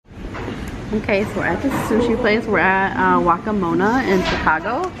Okay, so we're at this sushi place. We're at Wakamono in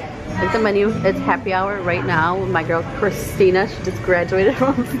Chicago. Like the menu, it's happy hour right now with my girl Christina. She just graduated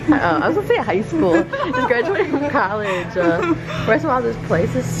from, I was gonna say high school. Just graduated from college. First of all, this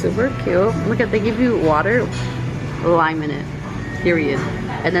place is super cute. Look at, they give you water, lime in it, period.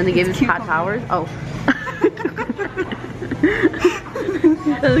 And then they give you hot towels. Oh.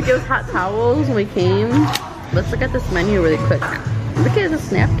 Then they give us hot towels when we came. Let's look at this menu really quick. Look at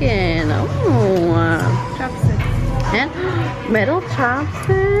this napkin. Oh, Chopsticks. And metal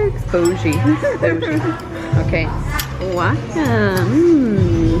chopsticks. Bougie. Bougie. Okay. Waka.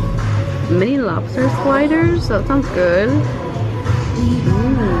 Mini lobster sliders. That sounds good.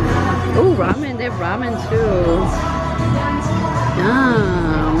 Oh, ramen. They have ramen too.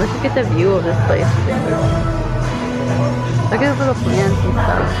 Let's look at the view of this place. Look at the little plants and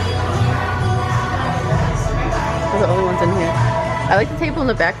stuff. We're the only ones in here. I like the table in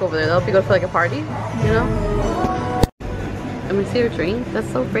the back over there. That'll be good for like a party, you know? Let me see your drink. That's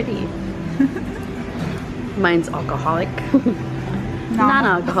so pretty. Mine's alcoholic.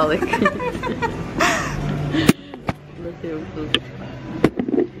 Non-alcoholic. Let's see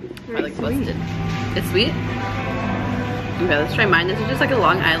what I like busted. It's sweet? Okay, let's try mine. This is just like a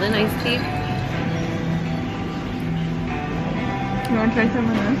Long Island iced tea. You want to try some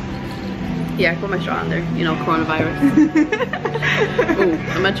of this? Yeah, I put my straw on there. You know, coronavirus. Ooh,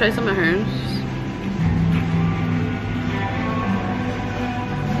 I'm gonna try some of hers.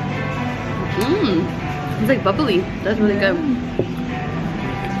 It's like bubbly. That's really good.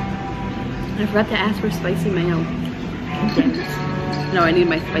 I forgot to ask for spicy mayo. No, I need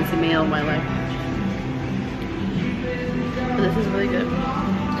my spicy mayo in my life. But this is really good.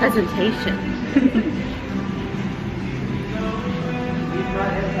 Presentation.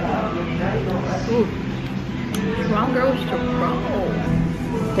 Ooh. Strong girl, strong.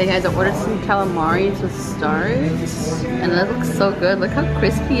 Okay guys, I ordered some calamari to start. And that looks so good. Look how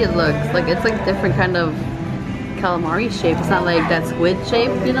crispy it looks. Like it's like different kind of calamari shape. It's not like that squid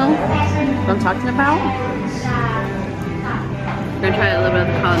shape, you know? What I'm talking about. We're gonna try a little bit of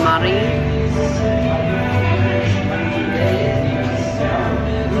the calamari.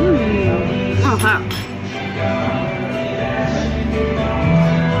 Oh, hot.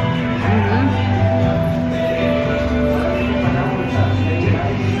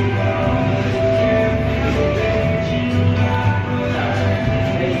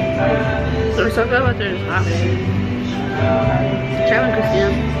 It's so good, but they're just hot. Try one, Christina.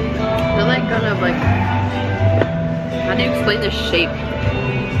 They're like kind of like, how do you explain the shape?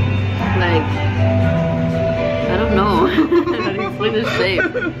 Like, I don't know how to explain the shape,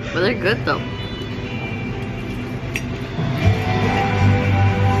 but they're good though.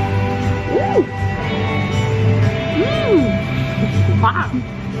 Ooh. Wow.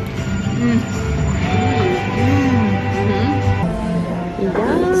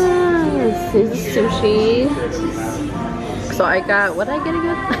 Yes, this is sushi. So I got, what did I get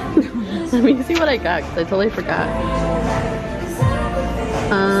again? Let me see what I got because I totally forgot.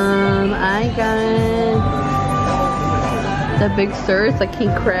 I got the big stir. It's like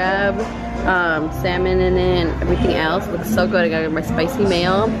king crab, salmon in it, and everything else. It looks so good. I got my spicy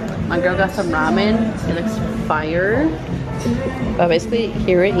mayo. My girl got some ramen. It looks fire. But basically,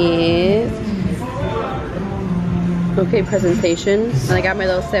 here it is. Okay, presentation. And I got my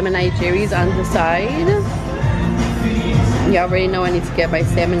little salmon nigeris on the side. You already know I need to get my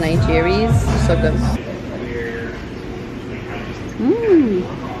salmon nigeris. So good.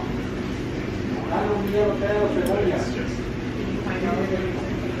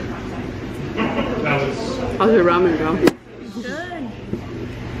 How's your ramen go?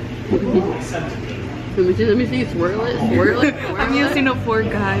 Good. Let me see, swirl it, swirl it. I'm using a fork,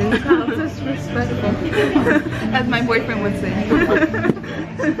 guys. How disrespectful. As my boyfriend would say.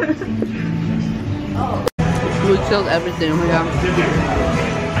 We chilled everything. Yeah.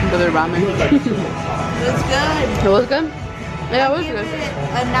 For the ramen. It was good. It was good? Yeah, it was good.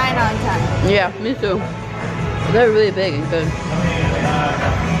 A 9 out of 10. Yeah, me too. They're really big and good.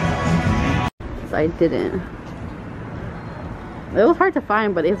 So I didn't. It was hard to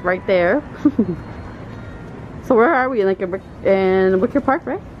find, but it's right there. So where are we? Like in Wicker Park,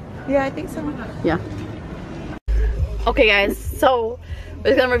 right? Yeah, I think so. Yeah. Okay guys, so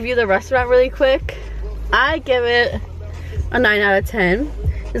we're gonna review the restaurant really quick. I give it a 9 out of 10.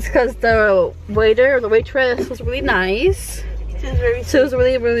 It's because the waiter or the waitress was really nice. She was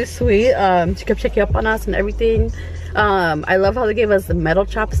really, really sweet. She kept checking up on us and everything. I love how they gave us the metal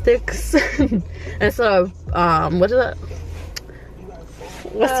chopsticks. And so, what is that?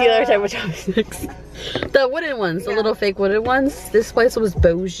 What's the other type of chopsticks? The wooden ones, the little fake wooden ones. This place was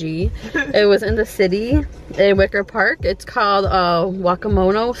bougie. It was in the city, in Wicker Park. It's called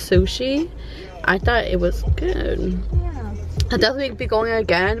Wakamono Sushi. I thought it was good. Yeah. I'd definitely be going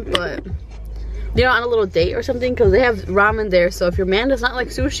again, but you know, on a little date or something, because they have ramen there. So if your man does not like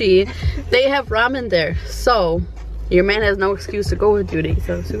sushi, they have ramen there. So your man has no excuse to go with you to eat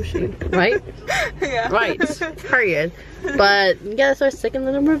some sushi, right? Yeah. Right. Period. But yeah, that's our second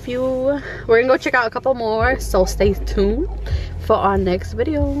little review. We're gonna go check out a couple more, so stay tuned for our next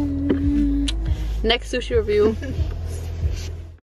video. Next sushi review.